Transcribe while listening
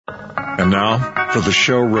And now, for the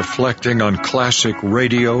show reflecting on classic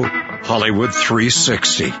radio, Hollywood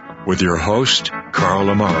 360, with your host, Carl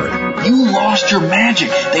Amari. You lost your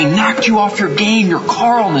magic. They knocked you off your game. Your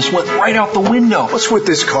Carlness went right out the window. What's with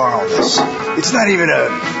this Carlness? It's not even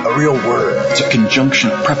a real word. It's a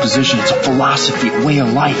conjunction, a preposition. It's a philosophy, a way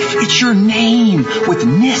of life. It's your name with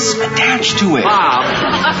ness attached to it.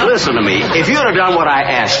 Bob, listen to me. If you'd have done what I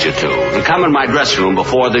asked you to and come in my dressing room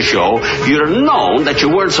before the show, you'd have known that you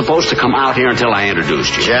weren't supposed to come out here until I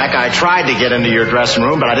introduced you. Jack, I tried to get into your dressing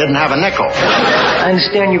room, but I didn't have a nickel. I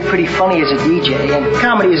understand you're pretty funny as a DJ, and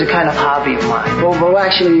comedy is a kind of hobby of mine. Well,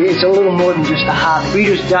 actually, it's a little more than just a hobby.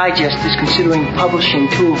 Reader's Digest is considering publishing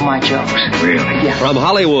 2 of my jokes. Really? Yeah. From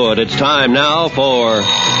Hollywood, it's time now for...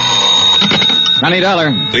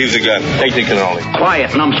 $20. Leave the gun. Take the cannoli.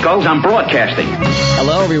 Quiet, numbskulls. I'm broadcasting.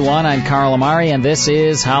 Hello, everyone. I'm Carl Amari, and this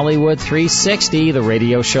is Hollywood 360, the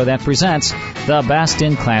radio show that presents the best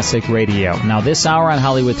in classic radio. Now, this hour on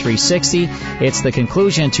Hollywood 360, it's the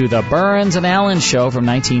conclusion to the Burns and Allen show from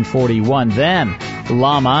 1941. Then,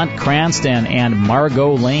 Lamont Cranston and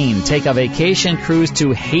Margot Lane take a vacation cruise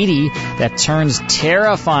to Haiti that turns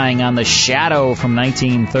terrifying on The Shadow from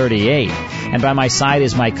 1938. And by my side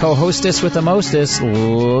is my co-hostess with the mostest,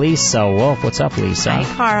 Lisa Wolf. What's up, Lisa? Hi,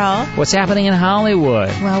 Carl. What's happening in Hollywood?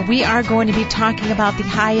 Well, we are going to be talking about the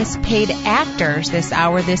highest paid actors this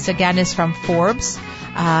hour. This, again, is from Forbes.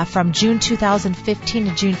 From June 2015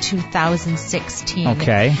 to June 2016.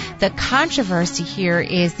 Okay. The controversy here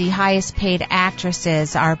is the highest paid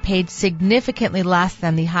actresses are paid significantly less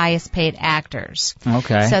than the highest paid actors.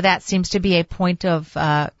 Okay. So that seems to be a point of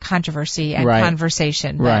controversy and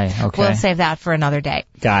conversation. But right, okay. We'll save that for another day.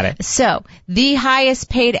 Got it. So, the highest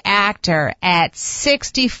paid actor at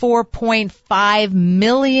 $64.5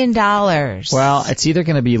 million. Well, it's either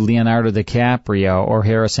going to be Leonardo DiCaprio or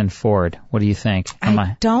Harrison Ford. What do you think?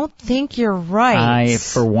 I don't think you're right.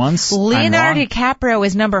 For once, Leonardo DiCaprio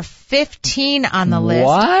is number 15 on the list.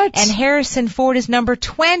 What? And Harrison Ford is number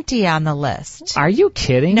 20 on the list. Are you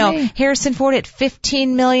kidding me? No, Harrison Ford at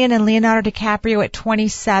 $15 million and Leonardo DiCaprio at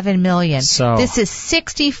 $27 million. So this is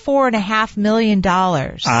 $64.5 million.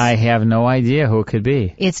 I have no idea who it could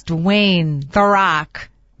be. It's Dwayne The Rock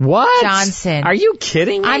Johnson. Are you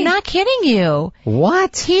kidding me? I'm not kidding you.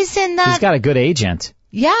 What? He's got a good agent.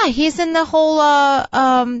 Yeah, he's in the whole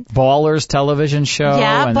Ballers television show.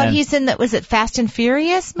 Yeah, but he's in was it Fast and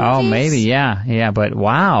Furious movies? Oh, maybe, yeah, but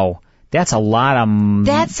wow. That's a lot of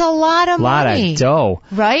money. Lot of dough.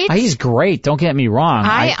 Right? He's great, don't get me wrong.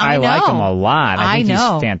 I know. Like him a lot. I think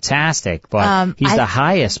know. He's fantastic, but he's the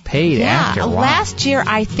highest paid actor. Wow. Last year,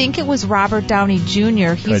 I think it was Robert Downey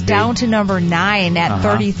Jr. He's down to number 9 at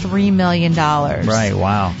 $33 million. Right,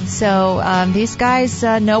 wow. So these guys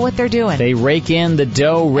know what they're doing. They rake in the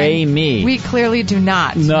do-re-mi. We clearly do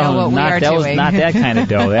not know what we are doing. Was not that kind of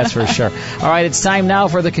dough, that's for sure. All right, it's time now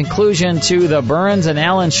for the conclusion to the Burns and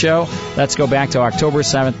Allen show. Let's go back to October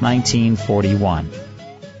 7th, 1941. Well,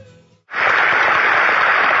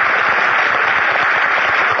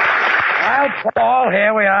 Paul,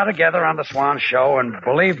 here we are together on the Swan Show, and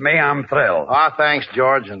believe me, I'm thrilled. Thanks,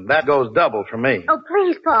 George, and that goes double for me. Oh,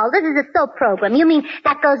 please, Paul, this is a soap program. You mean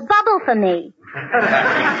that goes bubble for me?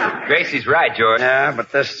 Gracie's right, George. Yeah, but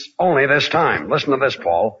only this time. Listen to this,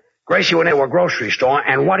 Paul. Gracie went into a grocery store,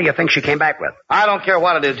 and what do you think she came back with? I don't care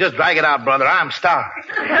what it is. Just drag it out, brother. I'm starved.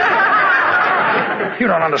 You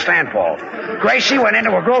don't understand, Paul. Gracie went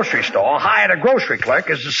into a grocery store, hired a grocery clerk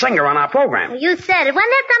as a singer on our program. You said it. When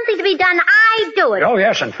there's something to be done, I do it. Oh,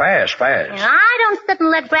 yes, and fast. I don't sit and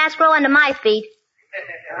let grass grow under my feet.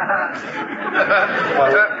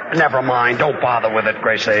 Well, never mind. Don't bother with it,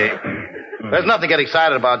 Gracie. There's nothing to get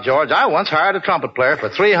excited about, George. I once hired a trumpet player for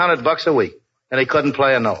 $300 a week, and he couldn't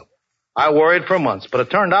play a note. I worried for months, but it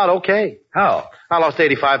turned out okay. How? I lost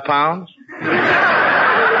 85 pounds.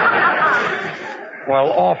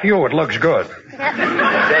 Well, off you, it looks good.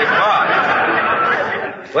 Say, Paul,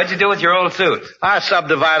 what'd you do with your old suits? I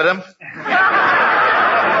subdivided them.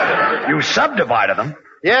 You subdivided them?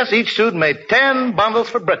 Yes, each suit made 10 bundles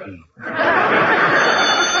for Britain.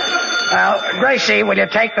 Well, Gracie, will you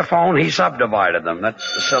take the phone? He subdivided them. That's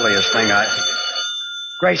the silliest thing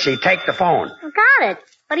Gracie, take the phone. Got it.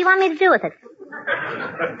 What do you want me to do with it?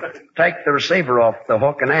 Take the receiver off the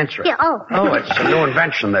hook and answer it. Yeah, Oh, it's a new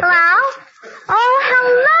invention that... Hello? Oh,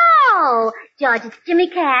 hello. George, it's Jimmy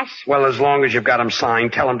Cash. Well, as long as you've got him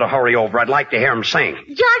signed, tell him to hurry over. I'd like to hear him sing.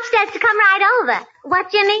 George says to come right over. What,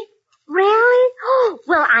 Jimmy? Really? Oh,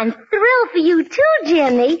 well, I'm thrilled for you too,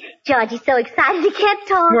 Jimmy. George is so excited he can't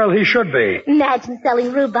talk. Well, he should be. Imagine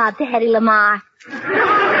selling rhubarb to Hedy Lamarr.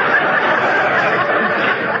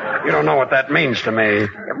 You don't know what that means to me.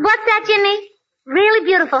 What's that, Jimmy? Really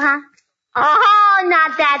beautiful, huh? Oh,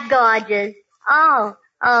 not that gorgeous. Oh,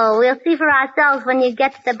 we'll see for ourselves when you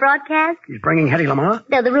get to the broadcast. He's bringing Hetty Lamar?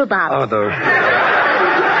 No, the rhubarb. Oh, those.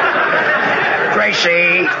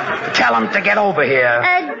 Gracie, tell him to get over here.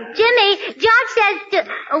 Jimmy, George says to...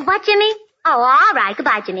 what, Jimmy? Oh, all right.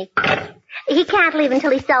 Goodbye, Jimmy. He can't leave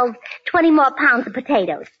until he sells 20 more pounds of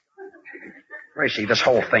potatoes. Gracie, this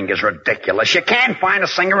whole thing is ridiculous. You can't find a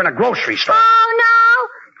singer in a grocery store. Oh, no.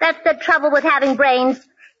 That's the trouble with having brains.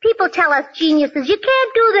 People tell us geniuses, you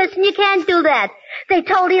can't do this and you can't do that. They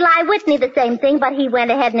told Eli Whitney the same thing, but he went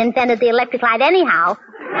ahead and invented the electric light anyhow.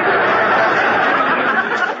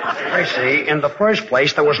 Gracie, in the first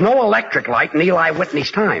place, there was no electric light in Eli Whitney's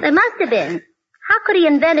time. There must have been. How could he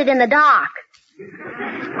invent it in the dark?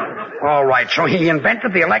 All right, so he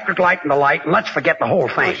invented the electric light in the light, and let's forget the whole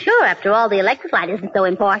thing. Well, sure, after all, the electric light isn't so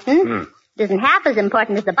important. It isn't half as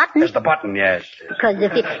important as the button. As the button, yes. Because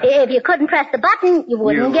if you couldn't press the button, you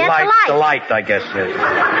wouldn't get the light. The light, I guess, yes.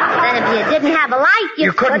 Then if you didn't have a light,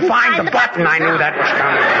 you couldn't find the button. I knew that was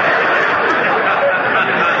coming.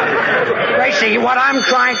 Gracie, what I'm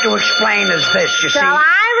trying to explain is this, you see. So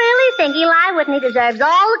I really think Eli Whitney deserves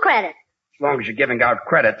all the credit. As long as you're giving out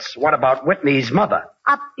credits, what about Whitney's mother?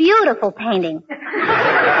 A beautiful painting.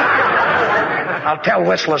 I'll tell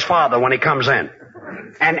Whistler's father when he comes in.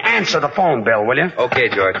 And answer the phone, Bill, will you? Okay,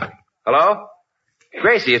 George. Hello?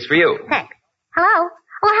 Gracie, it's for you. Heck. Hello?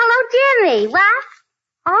 Oh, hello, Jimmy. What?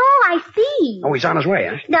 Oh, I see. Oh, he's on his way,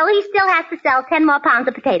 huh? No, he still has to sell 10 more pounds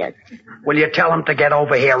of potatoes. Will you tell him to get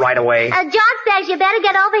over here right away? George says you better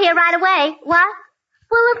get over here right away. What?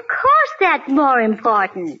 Well, of course that's more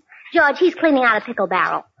important. George, he's cleaning out a pickle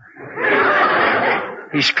barrel.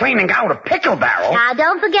 He's cleaning out a pickle barrel? Now,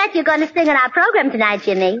 don't forget you're going to sing on our program tonight,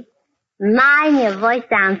 Jimmy. Mine, your voice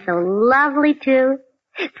sounds so lovely, too.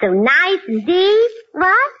 So nice and deep.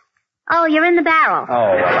 What? Oh, you're in the barrel.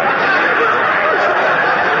 Oh.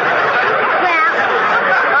 Well,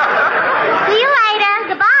 see you later.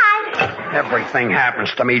 Goodbye. Everything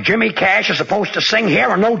happens to me. Jimmy Cash is supposed to sing here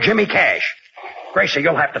or no Jimmy Cash. Gracie,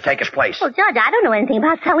 you'll have to take his place. Well, George, I don't know anything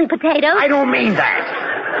about selling potatoes. I don't mean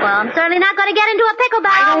that. Well, I'm certainly not going to get into a pickle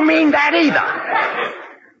barrel. I don't mean that either.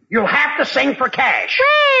 You'll have to sing for cash.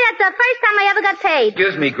 Wait, that's the first time I ever got paid.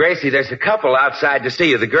 Excuse me, Gracie, there's a couple outside to see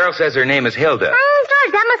you. The girl says her name is Hilda.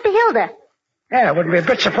 George, that must be Hilda. Yeah, it wouldn't be a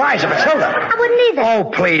bit surprised if it's Hilda. I wouldn't either. Oh,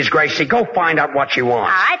 please, Gracie, go find out what she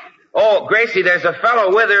wants. All right. Oh, Gracie, there's a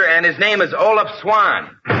fellow with her, and his name is Olaf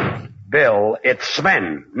Swan. Bill, it's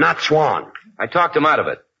Sven, not Swan. I talked him out of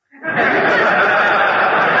it.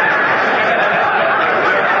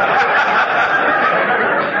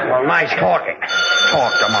 Well, nice talking.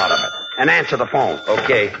 Talked him out of it. And answer the phone.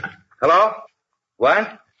 Okay. Hello?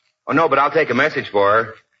 What? Oh, no, but I'll take a message for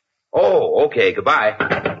her. Oh, okay. Goodbye.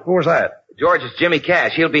 Who was that? George, it's Jimmy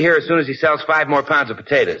Cash. He'll be here as soon as he sells 5 more pounds of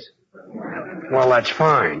potatoes. Well, that's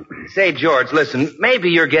fine. Say, George, listen,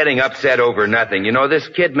 maybe you're getting upset over nothing. You know, this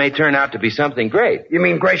kid may turn out to be something great. You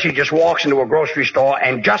mean Gracie just walks into a grocery store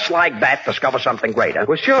and just like that discovers something great, huh?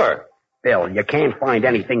 Well, sure. Bill, you can't find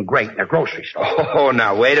anything great in a grocery store. Oh,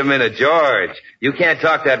 now, wait a minute, George. You can't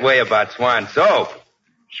talk that way about Swan Soap.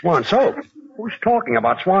 Swan Soap? Who's talking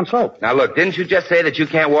about Swan Soap? Now, look, didn't you just say that you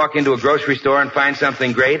can't walk into a grocery store and find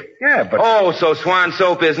something great? Yeah, but... Oh, so Swan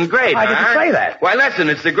Soap isn't great, I didn't say that. Why, listen,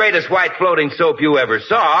 it's the greatest white floating soap you ever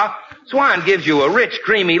saw. Swan gives you a rich,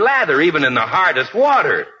 creamy lather even in the hardest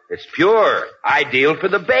water. It's pure, ideal for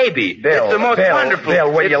the baby. Bill, it's the most wonderful...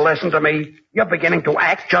 Bill, will you listen to me? You're beginning to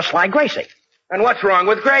act just like Gracie. And what's wrong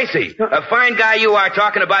with Gracie? A fine guy you are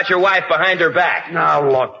talking about your wife behind her back. Now,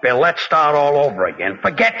 look, Bill, let's start all over again.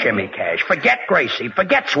 Forget Jimmy Cash. Forget Gracie.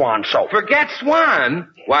 Forget Swan Soap. Forget Swan?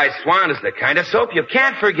 Why, Swan is the kind of soap you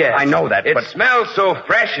can't forget. I know that, but... It smells so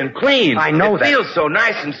fresh and clean. I know that. It feels so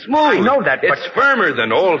nice and smooth. I know that, but... It's firmer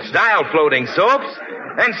than old-style floating soaps.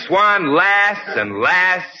 And Swan lasts and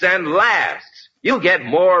lasts and lasts. You get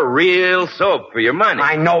more real soap for your money.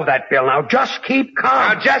 I know that, Bill. Now, just keep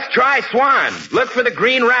calm. Now, just try Swan. Look for the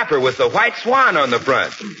green wrapper with the white swan on the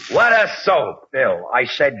front. What a soap. Bill, I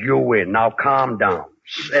said you win. Now, calm down.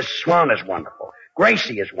 Swan is wonderful.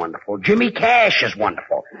 Gracie is wonderful. Jimmy Cash is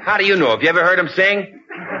wonderful. How do you know? Have you ever heard him sing?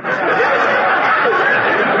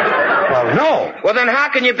 Well, no. Well, then how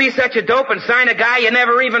can you be such a dope and sign a guy you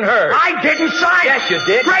never even heard? I didn't sign him. Yes, you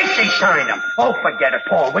did. Gracie signed him. Oh, forget it,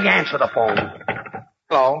 Paul. Will you answer the phone?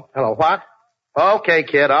 Hello. Hello, what? Okay,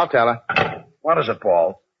 kid, I'll tell her. What is it,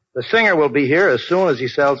 Paul? The singer will be here as soon as he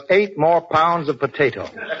sells 8 more pounds of potatoes.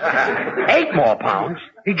 8 more pounds?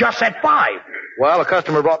 He just said 5. Well, a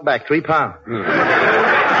customer brought back 3 pounds.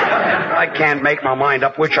 I can't make my mind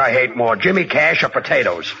up which I hate more, Jimmy Cash or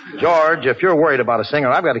potatoes. George, if you're worried about a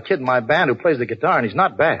singer, I've got a kid in my band who plays the guitar, and he's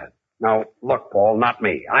not bad. Now, look, Paul, not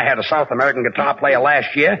me. I had a South American guitar player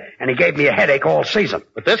last year, and he gave me a headache all season.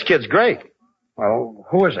 But this kid's great. Well,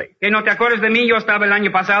 who is he? Que no te acuerdas de mí, yo estaba el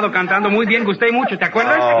año pasado cantando muy bien, gusté mucho, ¿te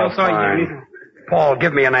acuerdas? Oh, yo soy... fine. Paul,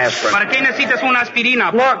 give me an aspirin. ¿Para qué necesitas una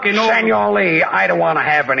aspirina? Look, no... Senor Lee, I don't want to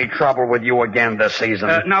have any trouble with you again this season.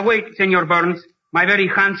 Now wait, Senor Burns. My very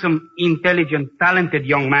handsome, intelligent, talented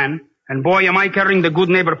young man. And boy, am I carrying the good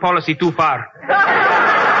neighbor policy too far.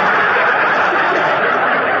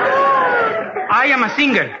 I am a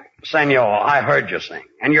singer. Senor, I heard you sing.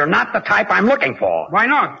 And you're not the type I'm looking for. Why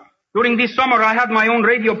not? During this summer, I had my own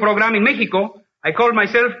radio program in Mexico. I called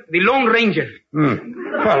myself the Lone Ranger.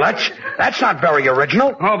 Well, that's not very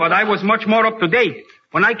original. Oh, but I was much more up to date.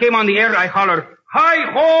 When I came on the air, I hollered,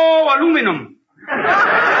 "Hi-ho, aluminum!"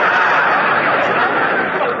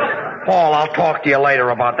 Paul, I'll talk to you later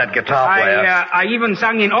about that guitar player. I even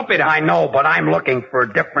sang in opera. I know, but I'm looking for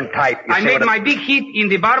a different type. I made my big hit in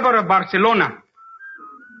the Barber of Barcelona.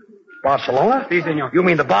 Barcelona? Si, senor. You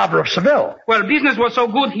mean the Barber of Seville? Well, business was so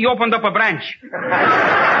good, he opened up a branch.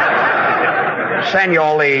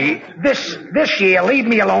 Senor Lee, this year, leave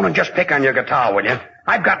me alone and just pick on your guitar, will you?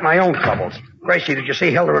 I've got my own troubles. Gracie, did you see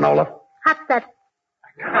Hilda and Olaf? What's that?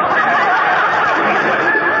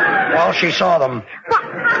 Well, she saw them.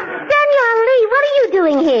 Senor Lee, what are you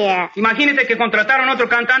doing here? Imagínate que contrataron otro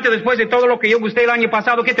cantante después de todo lo que yo gusté el año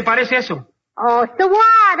pasado. ¿Qué te parece eso? Oh, so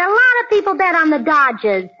what? A lot of people bet on the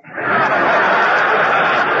Dodgers.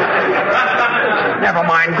 Never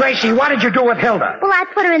mind. Gracie, what did you do with Hilda? Well, I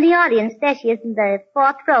put her in the audience. There she is in the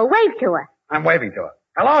fourth row. Wave to her. I'm waving to her.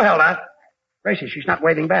 Hello, Hilda. Gracie, she's not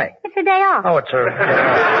waving back. It's her day off. Oh, it's her.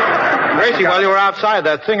 Gracie, while you were outside,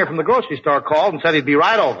 that singer from the grocery store called and said he'd be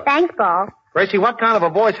right over. Thanks, Paul. Gracie, what kind of a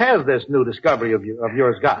voice has this new discovery of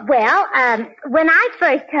yours got? Well, when I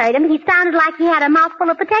first heard him, he sounded like he had a mouthful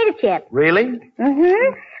of potato chips. Really?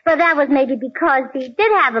 Mm-hmm. Well, that was maybe because he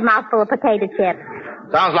did have a mouthful of potato chips.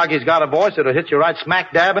 Sounds like he's got a voice that'll hit you right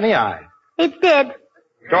smack dab in the eye. It did.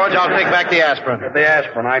 George, I'll take back the aspirin. The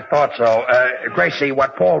aspirin, I thought so. Gracie,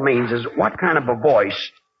 what Paul means is what kind of a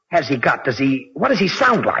voice has he got? What does he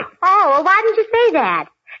sound like? Oh, well, why didn't you say that?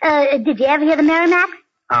 Did you ever hear the Merrimack?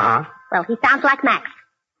 Uh-huh. Well, he sounds like Max.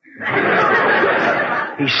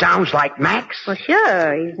 He sounds like Max? Well,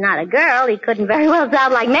 sure. He's not a girl. He couldn't very well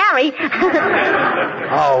sound like Mary.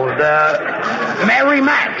 Oh, the Mary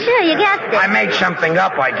Max. Sure, you guessed it. I made something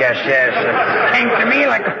up, I guess, yes. Came to me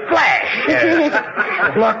like a flash. Yes.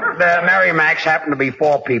 Look, the Mary Max happened to be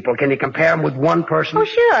 4 people. Can you compare them with one person? Oh,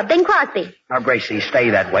 sure. Bing Crosby. Now, Gracie, stay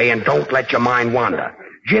that way and don't let your mind wander.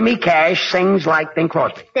 Jimmy Cash sings like Bing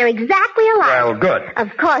Crosby. They're exactly alike. Well, good.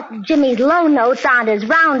 Of course, Jimmy's low notes aren't as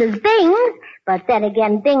round as Bing's, but then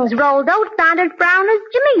again, Bing's rolled oats aren't as brown as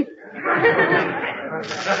Jimmy's.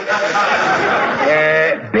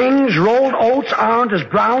 Bing's rolled oats aren't as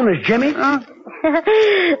brown as Jimmy's?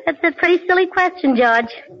 That's a pretty silly question,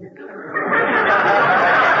 George.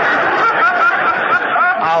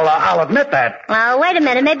 I'll admit that. Wait a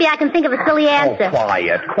minute. Maybe I can think of a silly answer.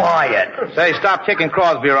 Oh, quiet. Say, stop kicking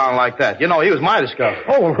Crosby around like that. You know, he was my discovery.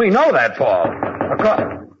 Oh, well, we know that, Paul.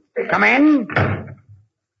 Come in.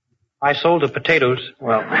 I sold the potatoes.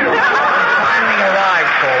 Well, finally arrived,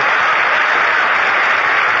 folks.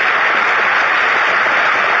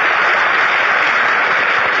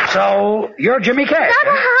 So, you're Jimmy Cash.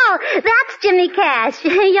 Oh, that's Jimmy Cash.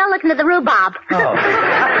 You're looking at the rhubarb. Oh.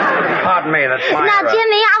 Pardon me, that's my... Now,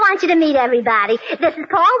 Jimmy, I want you to meet everybody. This is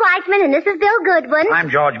Paul Whiteman, and this is Bill Goodwin. I'm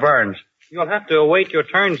George Burns. You'll have to await your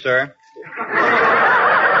turn, sir.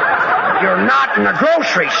 You're not in a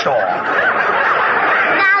grocery store.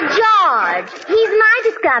 Now, George, he's my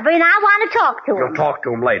discovery, and I want to talk to him. You'll talk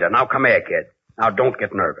to him later. Now, come here, kid. Now, don't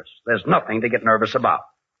get nervous. There's nothing to get nervous about.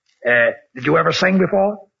 Did you ever sing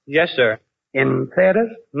before? Yes, sir. In theaters?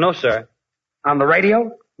 No, sir. On the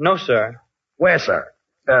radio? No, sir. Where, sir?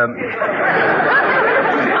 I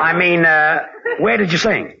mean, where did you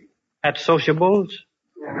sing? At sociables.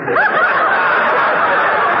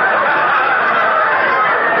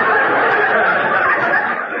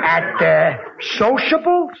 At,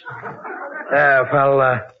 sociables?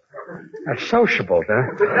 At sociables, huh?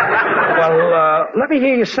 Well, let me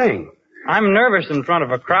hear you sing. I'm nervous in front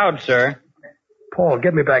of a crowd, sir. Paul,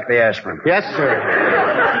 give me back the aspirin. Yes, sir.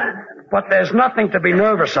 But there's nothing to be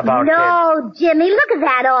nervous about, No, kid. Jimmy, look at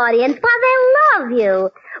that audience. Why, they love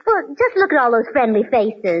you. Well, just look at all those friendly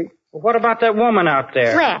faces. Well, what about that woman out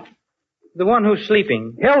there? Where? The one who's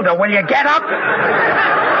sleeping. Hilda, will you get up?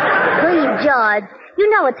 please, George. You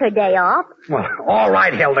know it's her day off. Well, all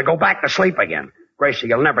right, Hilda. Go back to sleep again. Gracie,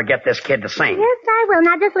 you'll never get this kid to sing. Yes, I will.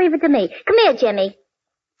 Now just leave it to me. Come here, Jimmy.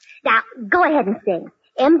 Now, go ahead and sing.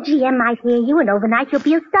 MGM might hear you, and overnight you'll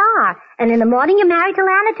be a star. And in the morning you're married to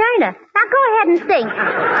Lana Turner. Now go ahead and sing.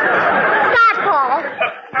 Start, Paul.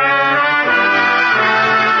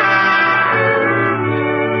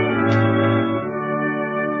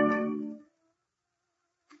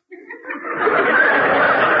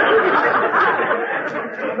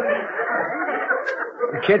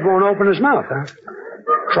 The kid won't open his mouth, huh?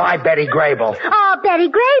 Try Betty Grable. Oh, Betty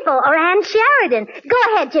Grable or Ann Sheridan. Go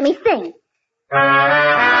ahead, Jimmy, sing.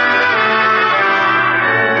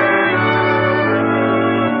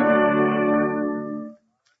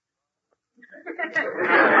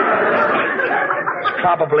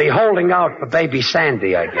 Probably holding out for baby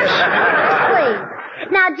Sandy, I guess. Please.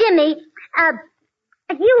 Now, Jimmy,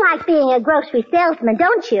 you like being a grocery salesman,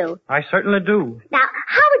 don't you? I certainly do. Now,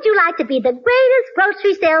 how would you like to be the greatest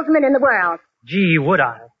grocery salesman in the world? Gee, would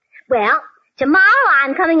I? Well, tomorrow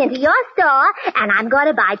I'm coming into your store, and I'm going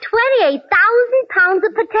to buy 28,000 pounds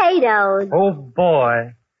of potatoes. Oh,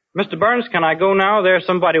 boy. Mr. Burns, can I go now? There's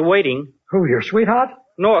somebody waiting. Who, your sweetheart?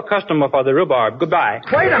 No, a customer for the rhubarb. Goodbye.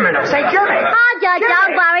 Wait a minute. Say, Jimmy. Oh, Judge,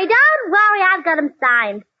 don't worry. I've got him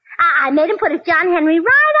signed. I made him put his John Henry right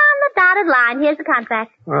on the dotted line. Here's the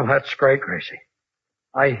contract. Well, that's great, Gracie.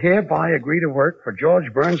 I hereby agree to work for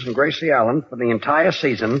George Burns and Gracie Allen for the entire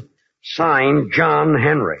season. Signed, John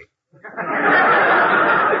Henry.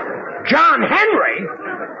 John Henry?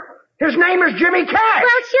 His name is Jimmy Cash.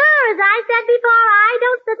 Well, sure, as I said before, I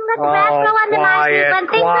don't sit and let the grass grow under my feet. When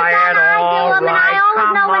things are done, I do them, and I always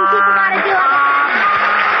know when people want to do it.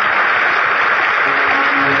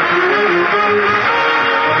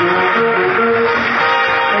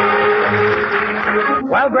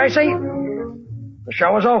 Well, Gracie, the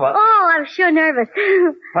show is over. Oh, I'm sure nervous.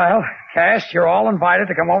 Well, Cash, you're all invited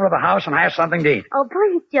to come over to the house and have something to eat. Oh,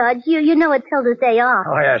 please, Judge, you know it's Hilda's day off.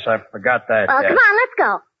 Oh, yes, I forgot that. Well, come on, let's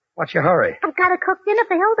go. What's your hurry? I've got to cook dinner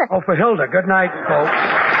for Hilda. Oh, for Hilda. Good night, folks.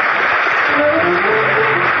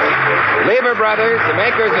 Lever Brothers, the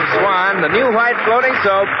makers of Swan, the new white floating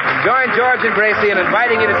soap, join George and Gracie in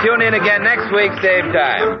inviting you to tune in again next week, same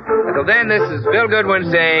time. Until then, this is Bill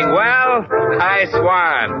Goodwin saying, well, hi,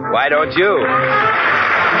 Swan. Why don't you?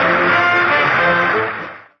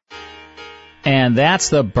 And that's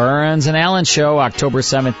the Burns and Allen Show, October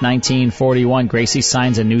 7th, 1941. Gracie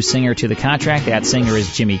signs a new singer to the contract. That singer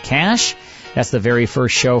is Jimmy Cash. That's the very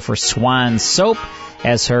first show for Swan Soap,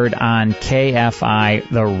 as heard on KFI,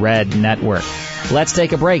 the Red Network. Let's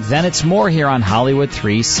take a break. Then it's more here on Hollywood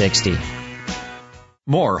 360.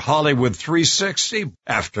 More Hollywood 360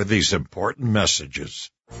 after these important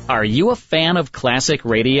messages. Are you a fan of classic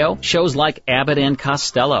radio? Shows like Abbott and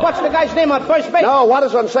Costello. What's the guy's name on first base? No, what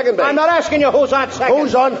is on second base? I'm not asking you who's on second.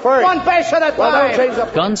 Who's on first? One base at a time. Well, don't change the...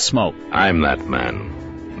 Gunsmoke. I'm that man.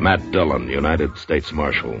 Matt Dillon, United States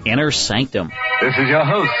Marshal. Inner Sanctum. This is your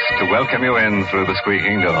host to welcome you in through the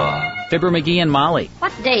squeaking door. Fibber, McGee, and Molly.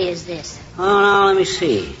 What day is this? Oh, now, let me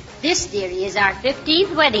see. This, dearie, is our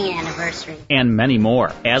 15th wedding anniversary. And many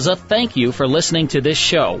more. As a thank you for listening to this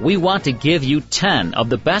show, we want to give you 10 of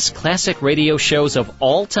the best classic radio shows of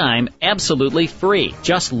all time absolutely free.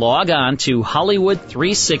 Just log on to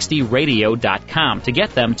Hollywood360radio.com to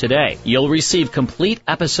get them today. You'll receive complete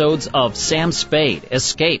episodes of Sam Spade,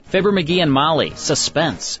 Escape, Fibber, McGee and Molly,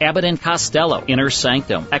 Suspense, Abbott and Costello, Inner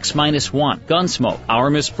Sanctum, X-1, Gunsmoke,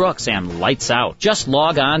 Our Miss Brooks, and Lights Out. Just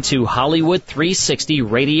log on to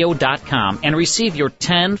Hollywood360radio.com and receive your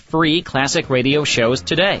 10 free classic radio shows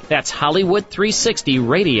today. That's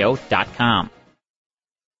Hollywood360radio.com.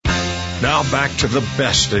 Now back to the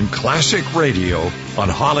best in classic radio on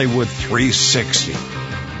Hollywood 360.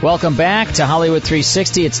 Welcome back to Hollywood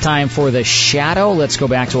 360. It's time for The Shadow. Let's go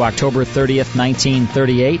back to October 30th,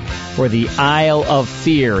 1938 for The Isle of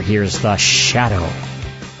Fear. Here's The Shadow.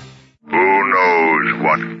 Who knows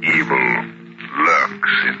what evil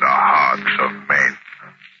lurks in the hearts of men?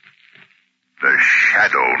 The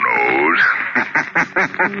Shadow knows.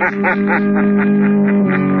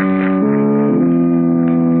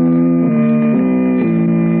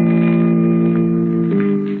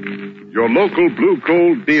 Your local blue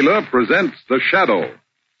coal dealer presents The Shadow.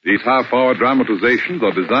 These half-hour dramatizations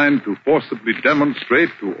are designed to forcibly demonstrate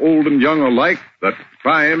to old and young alike that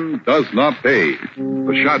crime does not pay.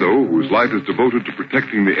 The Shadow, whose life is devoted to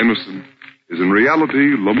protecting the innocent, is in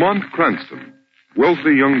reality Lamont Cranston,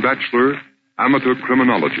 wealthy young bachelor, amateur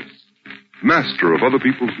criminologist, master of other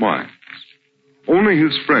people's minds. Only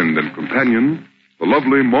his friend and companion, the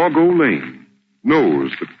lovely Margot Lane,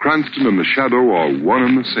 knows that Cranston and the Shadow are one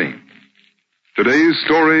and the same. Today's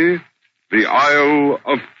story, The Isle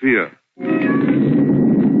of Fear.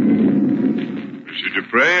 Monsieur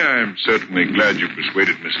Dupre, I'm certainly glad you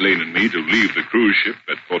persuaded Miss Lane and me to leave the cruise ship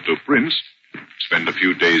at Port-au-Prince, spend a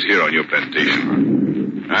few days here on your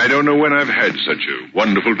plantation. I don't know when I've had such a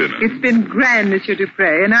wonderful dinner. It's been grand, Monsieur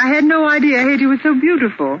Dupre, and I had no idea Haiti was so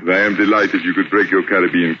beautiful. I am delighted you could break your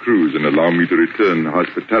Caribbean cruise and allow me to return the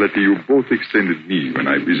hospitality you both extended me when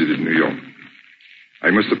I visited New York. I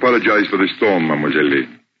must apologize for the storm, Mademoiselle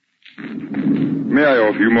Lane. May I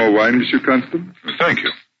offer you more wine, Monsieur Constant? Thank you.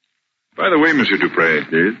 By the way, Monsieur Dupre.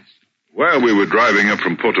 Yes? While we were driving up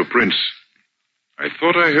from Port-au-Prince, I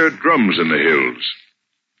thought I heard drums in the hills.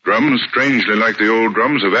 Drums strangely like the old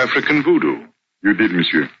drums of African voodoo. You did,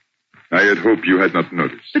 monsieur. I had hoped you had not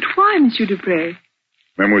noticed. But why, Monsieur Dupre?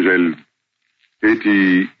 Mademoiselle,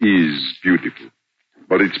 Haiti is beautiful.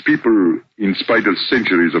 But its people, in spite of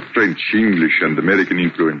centuries of French, English, and American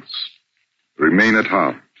influence, remain at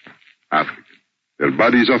heart African. Their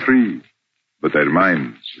bodies are free, but their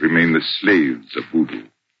minds remain the slaves of voodoo.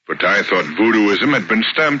 But I thought voodooism had been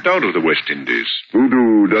stamped out of the West Indies.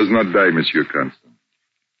 Voodoo does not die, Monsieur Constant.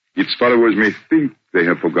 Its followers may think they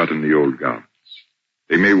have forgotten the old gods.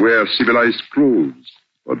 They may wear civilized clothes,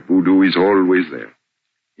 but voodoo is always there,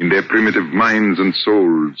 in their primitive minds and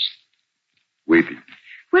souls, waiting.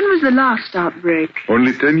 When was the last outbreak?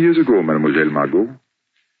 Only 10 years ago, Mademoiselle Margot.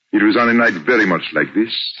 It was on a night very much like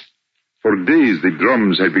this. For days the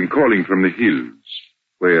drums had been calling from the hills,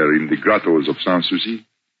 where in the grottos of Sanssouci,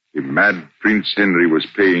 the mad Prince Henry was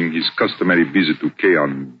paying his customary visit to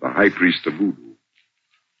Keon, the high priest of voodoo.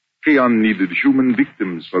 Keon needed human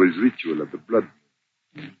victims for his ritual of the blood.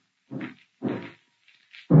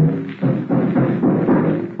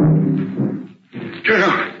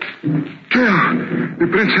 Keon, the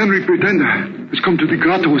Prince Henry Pretender has come to the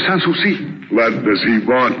grotto of Sanssouci. What does he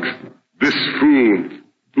want? This fool,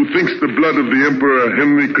 who thinks the blood of the Emperor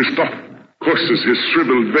Henry Christophe courses his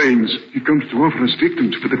shriveled veins. He comes to offer us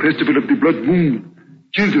victims for the festival of the blood moon.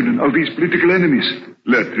 Children of these political enemies.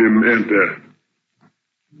 Let him enter.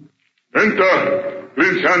 Enter,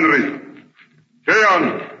 Prince Henry.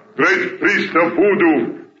 Keon, great priest of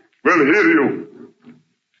voodoo, will hear you.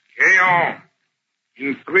 Keon,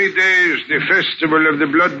 in 3 days the festival of the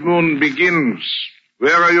blood moon begins.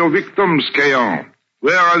 Where are your victims, Keon?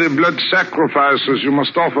 Where are the blood sacrifices you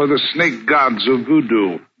must offer the snake gods of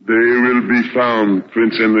voodoo? They will be found,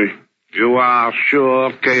 Prince Henry. You are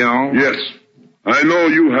sure, Keon? Yes. I know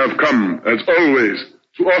you have come, as always,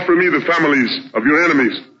 to offer me the families of your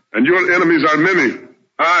enemies. And your enemies are many.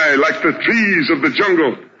 I, like the trees of the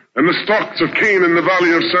jungle and the stalks of cane in the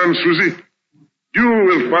valley of Sanssouci. You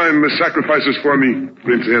will find the sacrifices for me,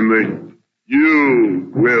 Prince Henry.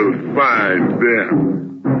 You will find them.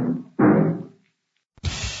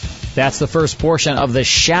 That's the first portion of The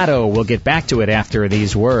Shadow. We'll get back to it after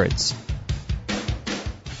these words.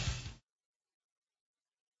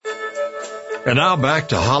 And now back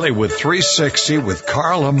to Hollywood 360 with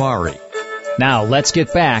Carl Amari. Now let's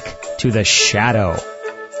get back to The Shadow.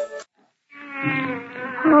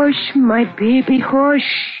 Hush, my baby,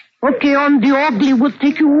 hush. Okay, the ugly will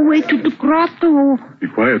take you away to the grotto. Be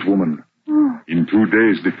quiet, woman. In 2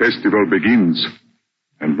 days the festival begins,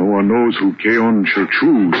 and no one knows who Keon shall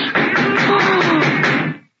choose.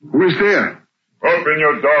 Who is there? Open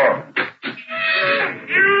your door.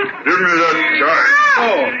 Give me that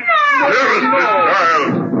child. Here is the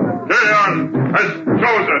child. Keon has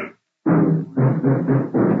chosen.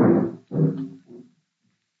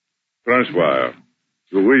 Francois,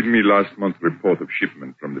 you read me last month's report of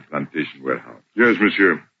shipment from the plantation warehouse. Yes,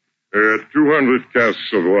 monsieur. 200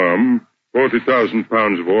 casks of rum, 40,000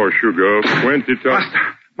 pounds of ore sugar, 20,000...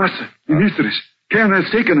 Master, the mistress. Keon has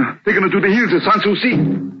taken her to the hills of Sanssouci.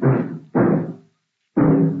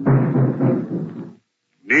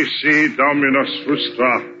 Nisi Dominus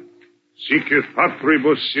frustra, sicut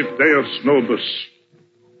patribus sit Deus nobis.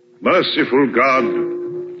 Merciful God,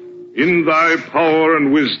 in thy power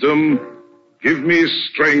and wisdom, give me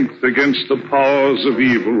strength against the powers of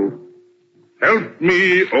evil. Help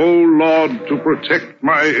me, O Lord, to protect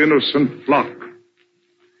my innocent flock.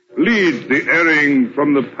 Lead the erring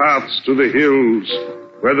from the paths to the hills,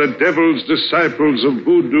 where the devil's disciples of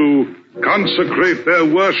voodoo consecrate their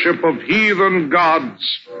worship of heathen gods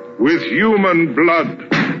with human blood.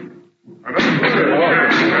 Stand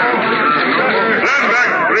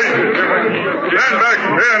back, priest! Stand back,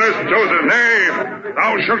 Keon has chosen. Nay,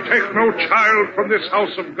 thou shalt take no child from this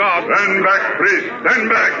house of God. Stand back, priest! Stand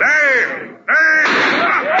back! Nay!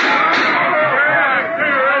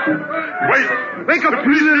 Wait! Make a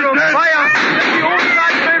prisoner of fire, that the old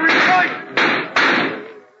gods may rejoice!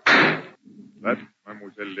 That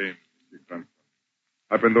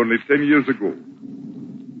happened only 10 years ago.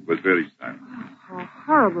 It was very sad. How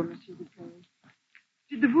horrible, Monsieur Dupre.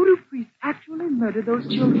 Did the voodoo priest actually murder those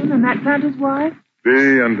children and that planter's wife?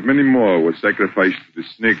 They and many more were sacrificed to the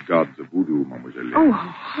snake gods of voodoo, Mademoiselle. Oh,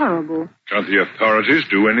 how horrible. Can't the authorities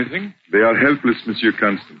do anything? They are helpless, Monsieur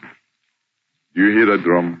Constant. Do you hear that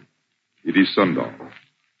drum? It is sundown.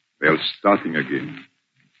 They are starting again.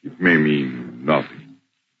 It may mean nothing.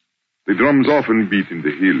 The drums often beat in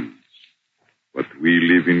the hills, but we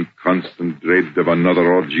live in constant dread of another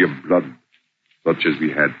orgy of blood, such as we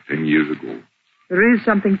had 10 years ago. There is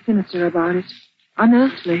something sinister about it.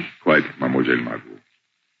 Unearthly. Quite, Mademoiselle Margot.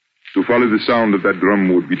 To follow the sound of that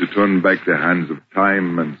drum would be to turn back the hands of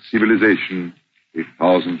time and civilization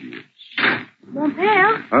 1,000 years. Mon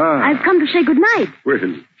père, I've come to say good night. Well,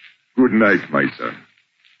 good night, my son.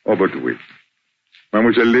 Over to it.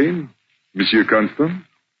 Mademoiselle Lane, Monsieur Constant,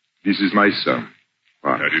 this is my son.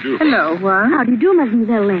 How do you do? Hello, Juan. How do you do,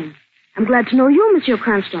 Mademoiselle Lane? I'm glad to know you, Monsieur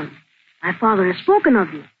Cranston. My father has spoken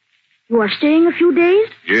of you. You are staying a few days?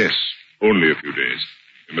 Yes, only a few days.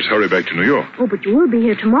 We must hurry back to New York. Oh, but you will be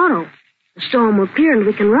here tomorrow. The storm will clear and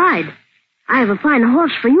we can ride. I have a fine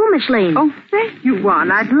horse for you, Miss Lane. Oh, thank you,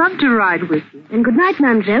 Juan. I'd love to ride with you. And good night,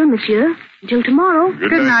 Mademoiselle, Monsieur. Until tomorrow.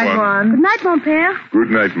 Good night, Juan. Good night, mon père. Good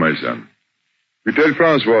night, my son. We tell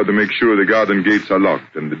Francois to make sure the garden gates are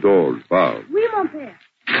locked and the doors barred. Oui, mon père.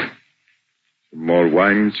 Some more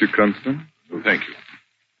wine, Monsieur Constant? Oh, thank you.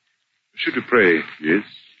 Monsieur Dupre. Yes?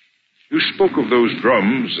 You spoke of those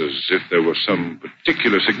drums as if there was some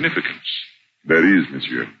particular significance. There is,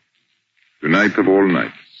 monsieur. Tonight of all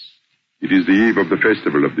nights. It is the eve of the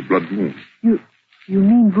festival of the blood moon. You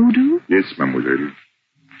mean voodoo? Yes, mademoiselle.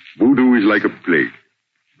 Voodoo is like a plague.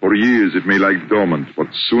 For years it may lie dormant, but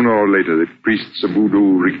sooner or later the priests of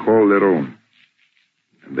voodoo recall their own.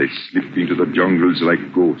 And they slip into the jungles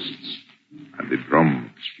like ghosts. And the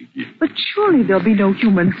drums begin. But surely there'll be no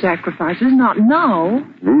human sacrifices, not now.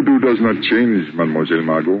 Voodoo does not change, Mademoiselle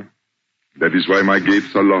Margot. That is why my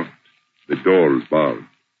gates are locked, the doors barred.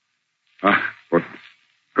 But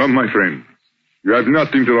come, my friends. You have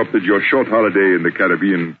not interrupted your short holiday in the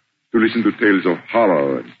Caribbean to listen to tales of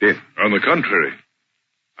horror and death. On the contrary,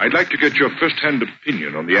 I'd like to get your first-hand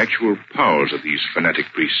opinion on the actual powers of these fanatic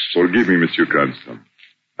priests. Forgive me, Monsieur Cranston.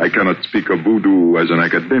 I cannot speak of voodoo as an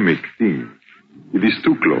academic theme. It is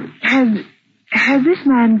too close. Has this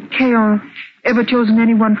man, Keon, ever chosen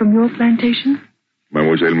anyone from your plantation?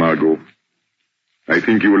 Mademoiselle Margot, I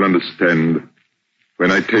think you will understand when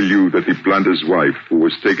I tell you that the planter's wife, who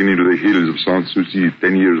was taken into the hills of Sans-Souci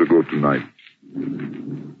 10 years ago tonight,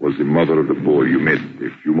 was the mother of the boy you met a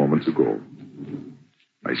few moments ago.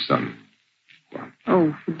 My son. Juan.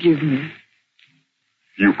 Oh, forgive me.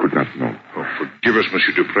 You could not know. Oh, forgive us,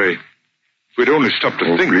 Monsieur Dupre. If we'd only stopped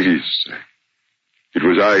to think. Please. It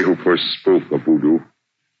was I who first spoke of voodoo.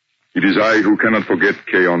 It is I who cannot forget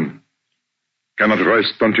Keon. Cannot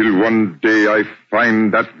rest until one day I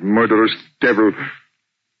find that murderous devil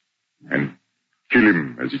and kill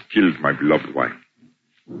him as he killed my beloved wife.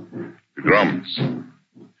 The drums.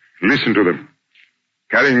 Listen to them.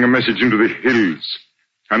 Carrying a message into the hills.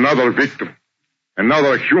 Another victim.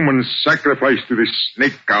 Another human sacrifice to the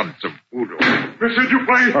snake gods of voodoo. Monsieur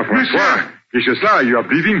Dupre! François! Monsieur Sla, you are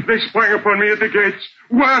bleeding? They sprang upon me at the gates.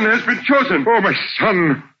 Juan has been chosen. Oh, my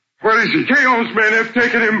son. Where is he? Keon's men have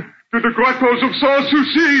taken him to the grottos of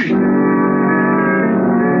Sans-Souci.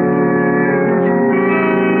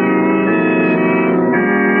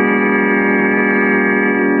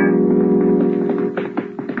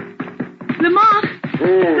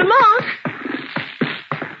 Lamont!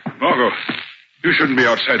 Margot, you shouldn't be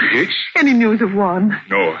outside the gates. Any news of Juan?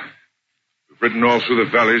 No. We've ridden all through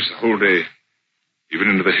the valleys the whole day, even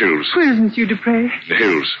into the hills. Where is Monsieur Dupre? The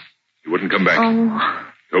hills. He wouldn't come back. Oh.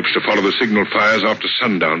 He hopes to follow the signal fires after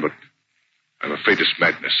sundown, but I'm afraid it's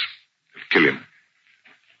madness. They'll kill him.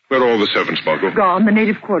 Where are all the servants, Margot? Gone. The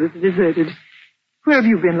native quarters are deserted. Where have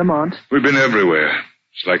you been, Lamont? We've been everywhere.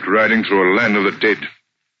 It's like riding through a land of the dead.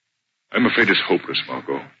 I'm afraid it's hopeless,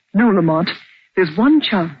 Margot. No, Lamont. There's one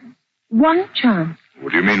chance. One chance.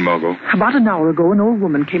 What do you mean, Margot? About an hour ago, an old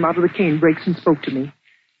woman came out of the cane brakes and spoke to me.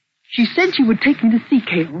 She said she would take me to see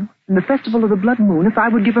Keon in the festival of the blood moon if I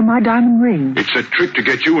would give her my diamond ring. It's a trick to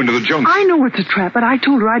get you into the jungle. I know it's a trap, but I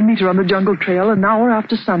told her I'd meet her on the jungle trail an hour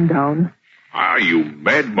after sundown. Are you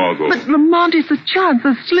mad, Margot? But, Lamont, it's a chance,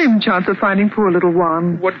 a slim chance of finding poor little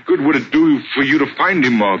Juan. What good would it do for you to find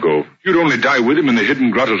him, Margot? You'd only die with him in the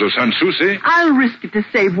hidden grottos of Sans-Souci. I'll risk it to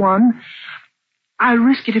save Juan. I'll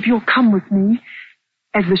risk it if you'll come with me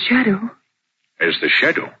as the shadow. As the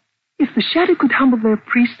shadow? If the shadow could humble their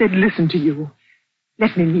priest, they'd listen to you.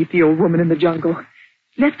 Let me meet the old woman in the jungle.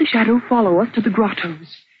 Let the shadow follow us to the grottos.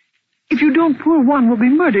 If you don't, poor Juan will be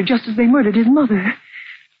murdered just as they murdered his mother.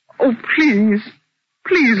 Oh, please.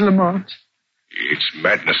 Please, Lamont. It's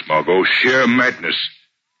madness, Margot. Sheer madness.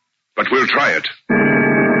 But we'll try it.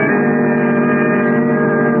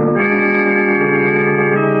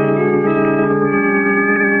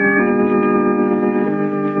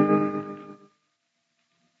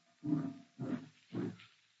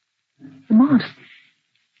 Lamont.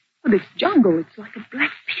 Oh, this jungle, it's like a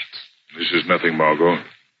black pit. This is nothing, Margot.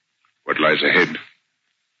 What lies ahead? Do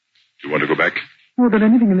you want to go back? More than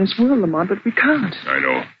anything in this world, Lamont, but we can't. I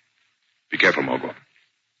know. Be careful, Margot.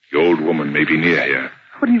 The old woman may be near here.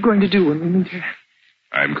 What are you going to do when we meet her?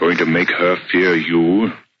 I'm going to make her fear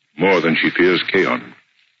you more than she fears Keon.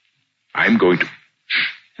 I'm going to...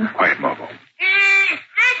 Shh. Quiet, Margot.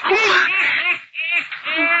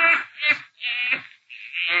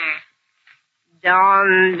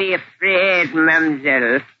 Don't be afraid,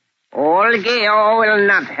 mademoiselle. Old Geo will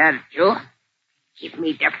not hurt you. Give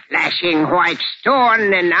me the flashing white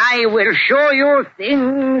stone, and I will show you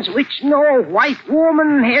things which no white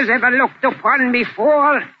woman has ever looked upon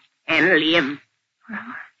before and live.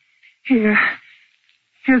 Well,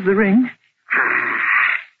 here's the ring.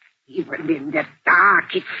 Even in the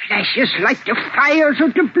dark, it flashes like the fires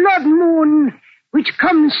of the blood moon, which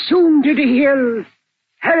comes soon to the hills.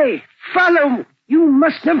 Hurry, follow. You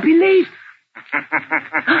must not be late.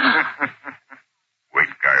 Wait,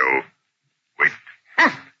 Gaio. Wait.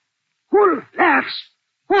 Who laughs?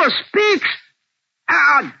 Who speaks?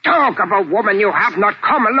 Talk of a woman, you have not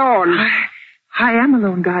come alone. I am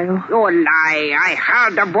alone, Gaio. You lie. I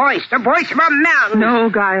heard the voice of a man. No,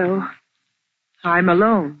 Gaio. I'm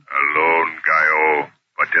alone. Alone, Gaio.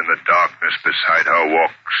 But in the darkness beside her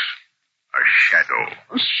walks a shadow.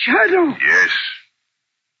 A shadow? Yes.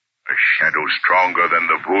 A shadow stronger than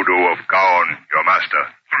the voodoo of Gaon, your master.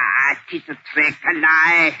 Tis a trick, a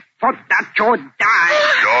lie. For that you die.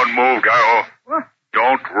 Don't move, Gaio. What?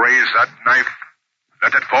 Don't raise that knife.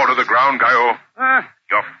 Let it fall to the ground, Gaio.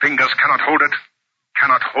 Your fingers cannot hold it.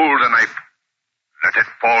 Cannot hold a knife. Let it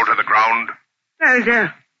fall to the ground.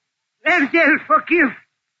 Mademoiselle, forgive.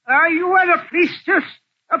 You are a priestess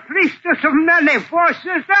of many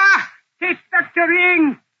forces. Take back the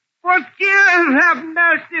ring. Forgive, have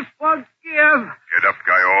mercy, forgive. Get up,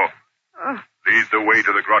 Gaio. Lead the way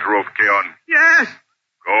to the grotto of Keon. Yes.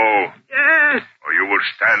 Go. Yes. Or you will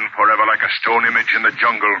stand forever like a stone image in the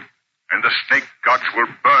jungle, and the snake gods will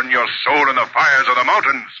burn your soul in the fires of the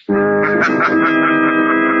mountains.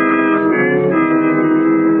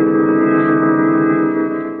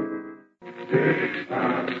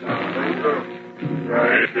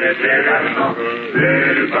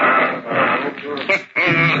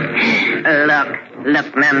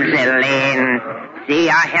 Look, Mademoiselle Lane. See,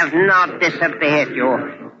 I have not disobeyed you.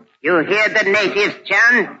 You hear the natives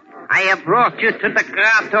chant? I have brought you to the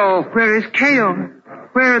grotto. Where is Keon?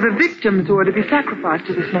 Where are the victims who are to be sacrificed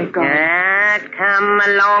to the snake god? Come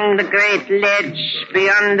along the great ledge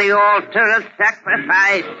beyond the altar of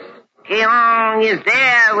sacrifice. Keon is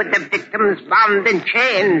there with the victims bound in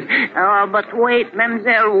chains. Oh, but wait,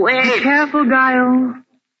 mademoiselle, wait. Be careful, Gaio.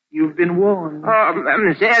 You've been warned. Oh,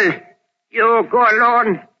 mademoiselle, you go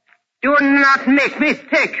alone. Do not make me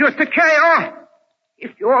take you to Keon.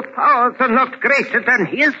 If your powers are not greater than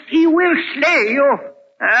his, he will slay you.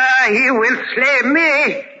 He will slay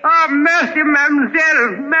me. Oh, mercy,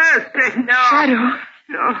 mademoiselle, mercy. No. Shadow.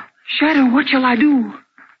 No. Shadow, what shall I do?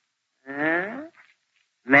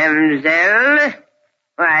 Mademoiselle,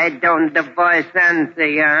 why don't the voice answer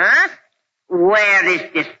you, huh? Where is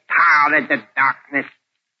this power in the darkness?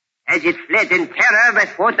 Has it fled in terror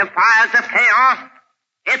before the fires of Keon?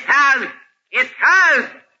 It has.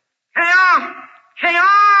 Keon!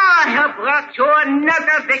 I have brought you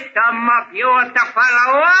another victim of beautiful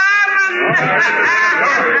woman.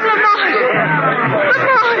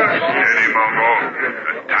 Steady, Mongo. The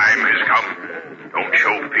time has come. Don't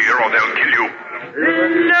show fear or they'll kill you.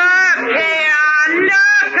 Look, Keon,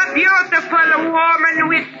 look, a beautiful woman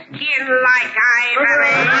with skin like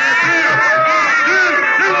ivory.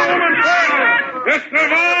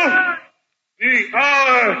 The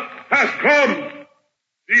hour has come.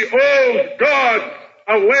 The old gods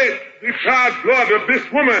await the proud blood of this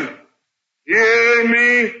woman. Hear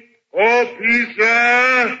me, O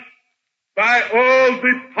Pisa. By all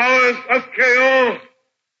the powers of Keon,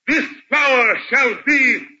 this flower shall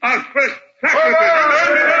be our first sacrifice.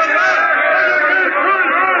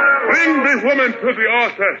 Bring the woman to the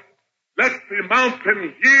altar. Let the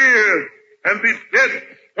mountain hear, and the dead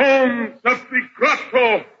stones of the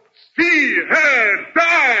grotto see her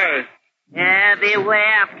die.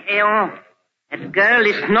 Beware, Keon. That girl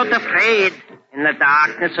is not afraid. In the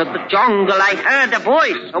darkness of the jungle, I heard a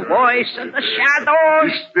voice in the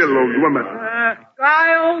shadows. Be still, old woman.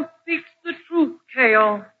 Guile speaks the truth,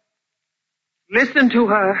 Kale. Listen to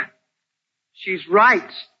her. She's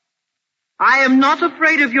right. I am not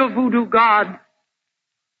afraid of your voodoo god.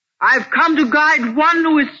 I've come to guide one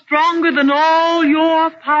who is stronger than all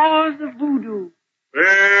your powers of voodoo.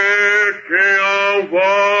 Where Kale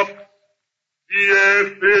walks, the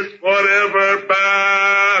earth is forever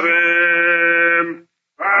barren.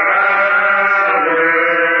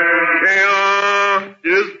 Kale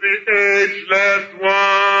is the ageless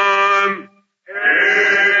one.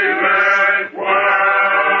 Ageless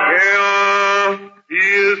one. Kale, he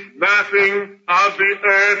is nothing of the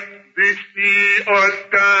earth, the sea, or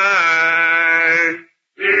sky.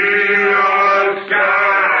 Sea or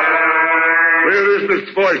sky. Where is this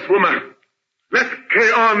voice, woman? Let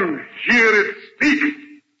Keon hear it speak.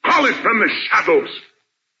 Call it from the shadows.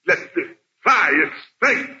 Let it try its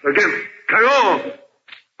strength against Keon,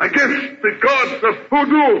 against the gods of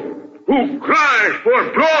voodoo who cry for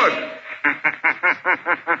blood.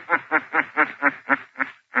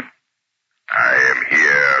 I am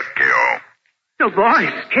here, Keon. The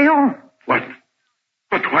voice, Keon.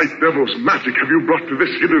 What white devil's magic have you brought to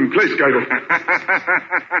this hidden place, Guido?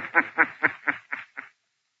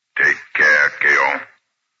 Take care, Keon.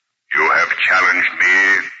 You have challenged me,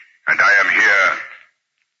 and I am here.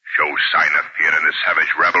 Show sign of fear, and the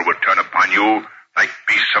savage rabble would turn upon you like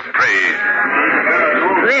beasts of prey.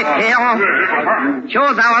 Quick, Keon.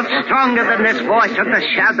 Show thou art stronger than this voice of the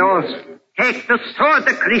shadows. Take the sword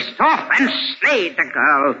of Christophe and slay the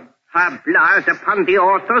girl. Her blood upon the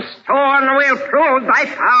altar stone will prove thy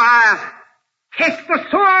power. Take the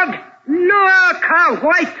sword. Look, her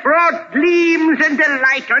white throat gleams in the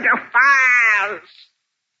light of the fires.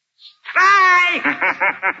 Strike!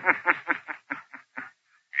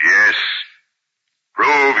 Yes.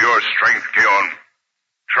 Prove your strength, Keon.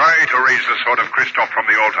 Try to raise the sword of Christophe from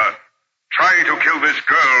the altar. Try to kill this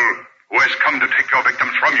girl who has come to take your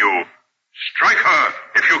victims from you. Strike her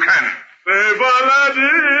if you can.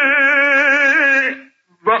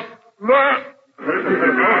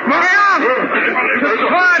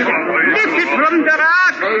 Lift it from the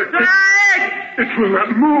rock! Strike! It will not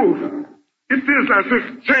move. It is as if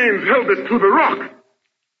chains held it to the rock.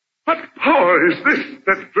 What power is this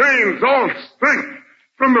that drains all strength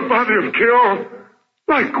from the body of Keon,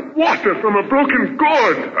 like water from a broken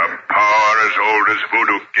gourd? A power as old as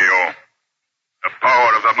voodoo, Keon. The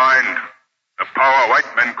power of the mind. The power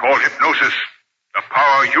white men call hypnosis. The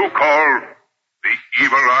power you call the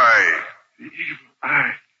evil eye. The evil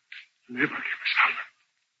eye. Never give us out.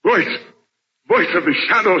 Voice of the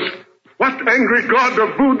shadows. What angry god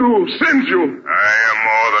of voodoo sends you? I am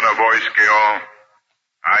more than a voice, Keon.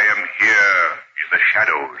 I am here in the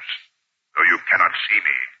shadows, though you cannot see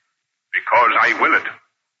me, because I will it.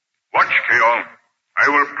 Watch, Keon. I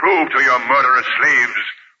will prove to your murderous slaves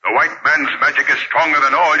the white man's magic is stronger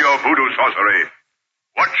than all your voodoo sorcery.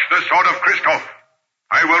 Watch the sword of Christophe.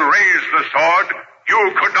 I will raise the sword.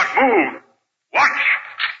 You could not move. Watch.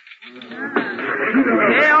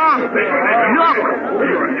 Keon, look.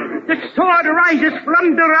 The sword rises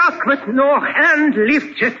from the rock with no hand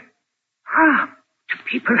lifted. Ah, the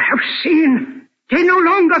people have seen. They no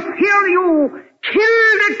longer fear you.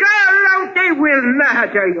 Kill the girl or they will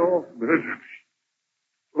murder you. Murder me?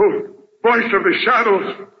 Oh, voice of the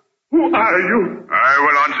shadows. Who are you? I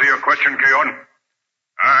will answer your question, Keon.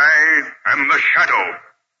 I am the shadow.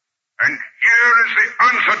 And here is the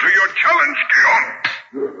answer to your challenge, Keon.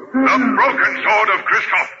 The broken sword of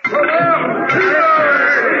Christophe.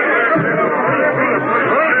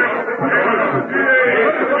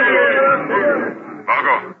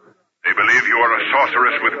 Margot, they believe you are a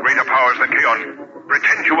sorceress with greater powers than Keon.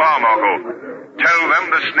 Pretend you are, Margot. Tell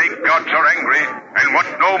them the snake gods are angry and want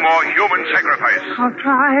no more human sacrifice. I'll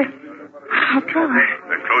try.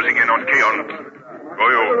 They're closing in on Keon.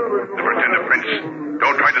 Goyo, the pretended prince.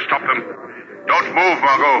 Don't try to stop them. Don't move,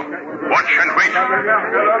 Margot. Watch and wait. Have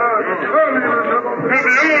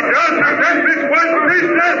you got to get this one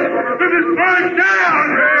priestess to destroy down?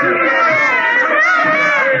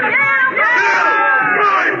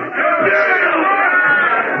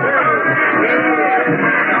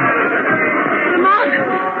 Lamont,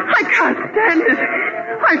 I can't stand it.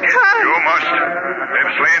 I can't. You must.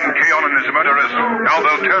 They've slain Keon and his murderers. Now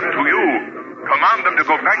they'll turn to you. Command them to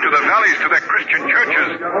go back to the valleys, to their Christian churches.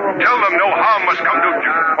 Tell them no harm must come to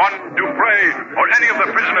Dupre or any of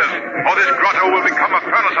the prisoners, or this grotto will become a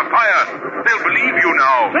furnace of fire. They'll believe you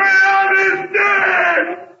now. Keon is dead!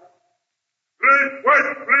 Great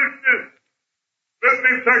white priestess, Let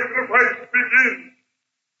the sacrifice begin.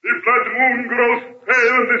 The blood moon grows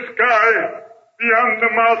pale in the sky beyond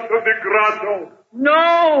the mouth of the grotto.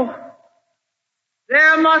 No!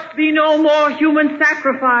 There must be no more human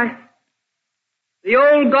sacrifice. The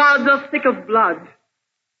old gods are sick of blood.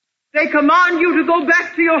 They command you to go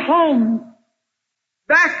back to your homes,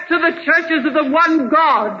 back to the churches of the one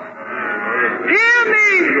God. Hear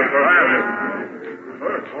me!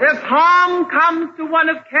 If harm comes to one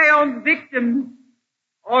of Chaon's victims,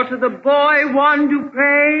 or to the boy Juan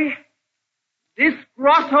Dupre, this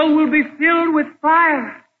grotto will be filled with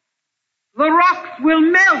fire. The rocks will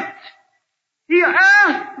melt. The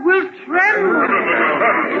earth will tremble.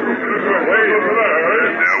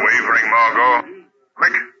 They're wavering, Margot.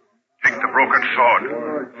 Quick, take the broken sword.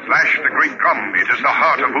 Slash the great drum. It is the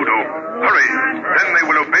heart of voodoo. Hurry, then they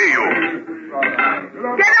will obey you.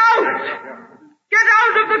 Get out! Get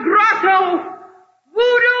out of the grotto!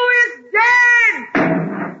 Voodoo is dead!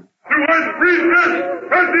 The white priestess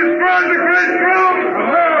has destroyed the great drum!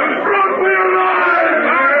 Run for your lives!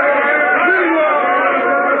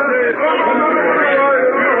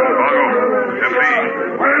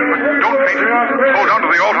 Don't faint. Hold on to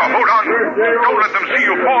the altar. Hold on. Don't let them see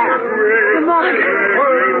you fall. Lamont!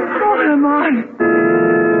 Oh, Lamont!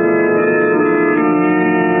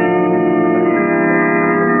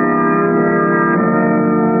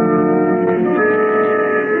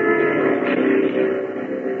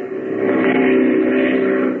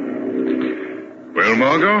 Well,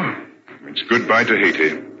 Margot, it's goodbye to Haiti.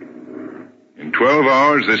 In 12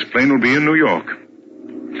 hours, this plane will be in New York.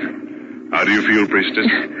 How do you feel, priestess?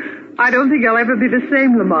 I don't think I'll ever be the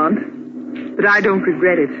same, Lamont. But I don't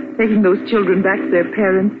regret it. Taking those children back to their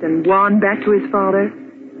parents and Juan back to his father.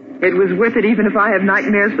 It was worth it even if I have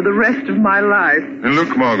nightmares for the rest of my life. And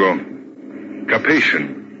look, Margot,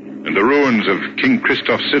 Carpathian and the ruins of King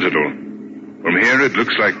Christoph's citadel. From here, it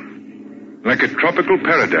looks like a tropical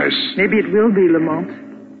paradise. Maybe it will be,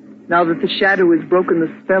 Lamont. Now that the shadow has broken the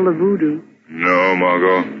spell of voodoo. No,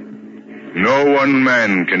 Margot. No one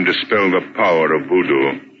man can dispel the power of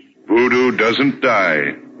voodoo. Voodoo doesn't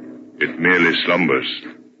die. It merely slumbers.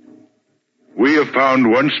 We have found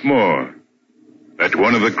once more that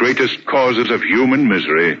one of the greatest causes of human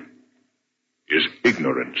misery is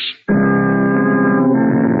ignorance.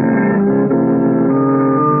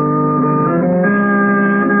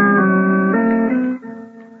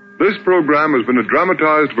 This program has been a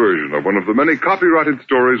dramatized version of one of the many copyrighted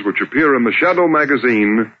stories which appear in the Shadow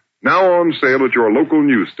magazine, now on sale at your local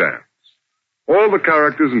newsstands. All the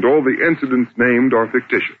characters and all the incidents named are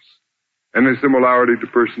fictitious. Any similarity to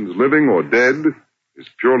persons living or dead is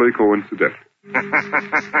purely coincidental.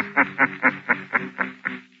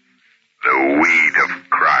 The weed of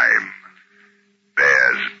crime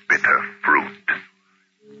bears bitter fruit.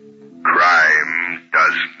 Crime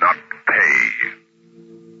does not pay.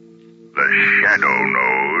 The shadow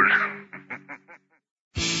knows.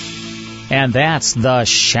 And that's The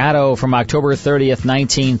Shadow from October 30th,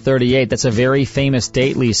 1938. That's a very famous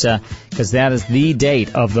date, Lisa, because that is the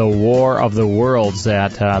date of the War of the Worlds,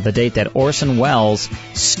 the date that Orson Welles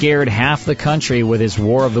scared half the country with his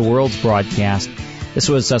War of the Worlds broadcast. This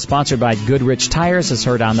was sponsored by Goodrich Tires. It's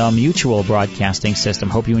heard on the Mutual Broadcasting System.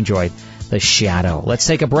 Hope you enjoyed The Shadow. Let's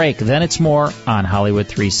take a break. Then it's more on Hollywood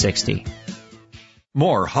 360.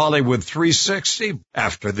 More Hollywood 360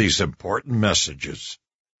 after these important messages.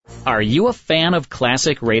 Are you a fan of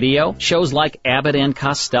classic radio? Shows like Abbott and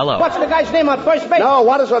Costello. What's the guy's name on first base? No,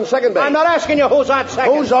 what is on second base? I'm not asking you who's on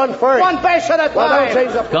second. Who's on first? One base at a time. Well, don't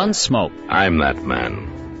change the... Gunsmoke. I'm that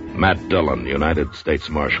man. Matt Dillon, United States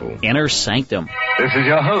Marshal. Inner Sanctum. This is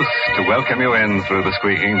your host to welcome you in through the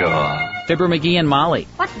squeaking door. Fibber, McGee, and Molly.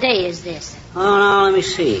 What day is this? Oh, now, let me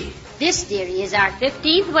see. This, dearie, is our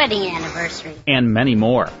 15th wedding anniversary. And many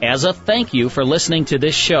more. As a thank you for listening to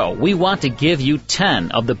this show, we want to give you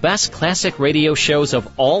 10 of the best classic radio shows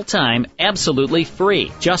of all time absolutely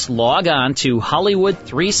free. Just log on to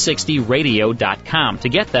Hollywood360radio.com to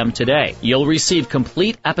get them today. You'll receive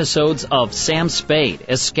complete episodes of Sam Spade,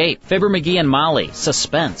 Escape, Fibber, McGee and Molly,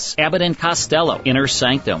 Suspense, Abbott and Costello, Inner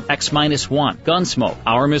Sanctum, X-1, Gunsmoke,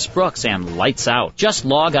 Our Miss Brooks, and Lights Out. Just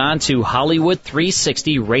log on to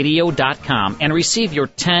Hollywood360radio.com and receive your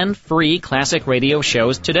 10 free classic radio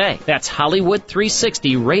shows today. That's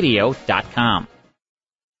Hollywood360radio.com.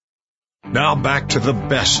 Now back to the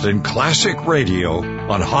best in classic radio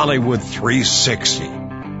on Hollywood 360.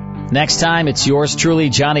 Next time, it's yours truly,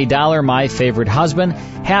 Johnny Dollar, My Favorite Husband,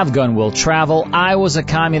 Have Gun Will Travel, I Was a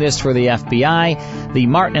Communist for the FBI, The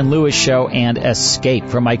Martin and Lewis Show, and Escape.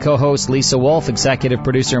 From my co-host Lisa Wolf, executive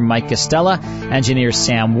producer Mike Costello, engineers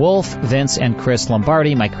Sam Wolf, Vince and Chris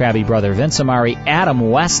Lombardi, my crabby brother Vince Amari, Adam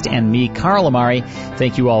West, and me, Carl Amari.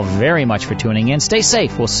 Thank you all very much for tuning in. Stay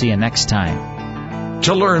safe. We'll see you next time.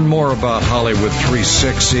 To learn more about Hollywood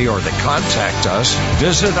 360 or to contact us,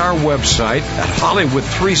 visit our website at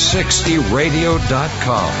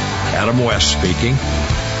Hollywood360radio.com. Adam West speaking.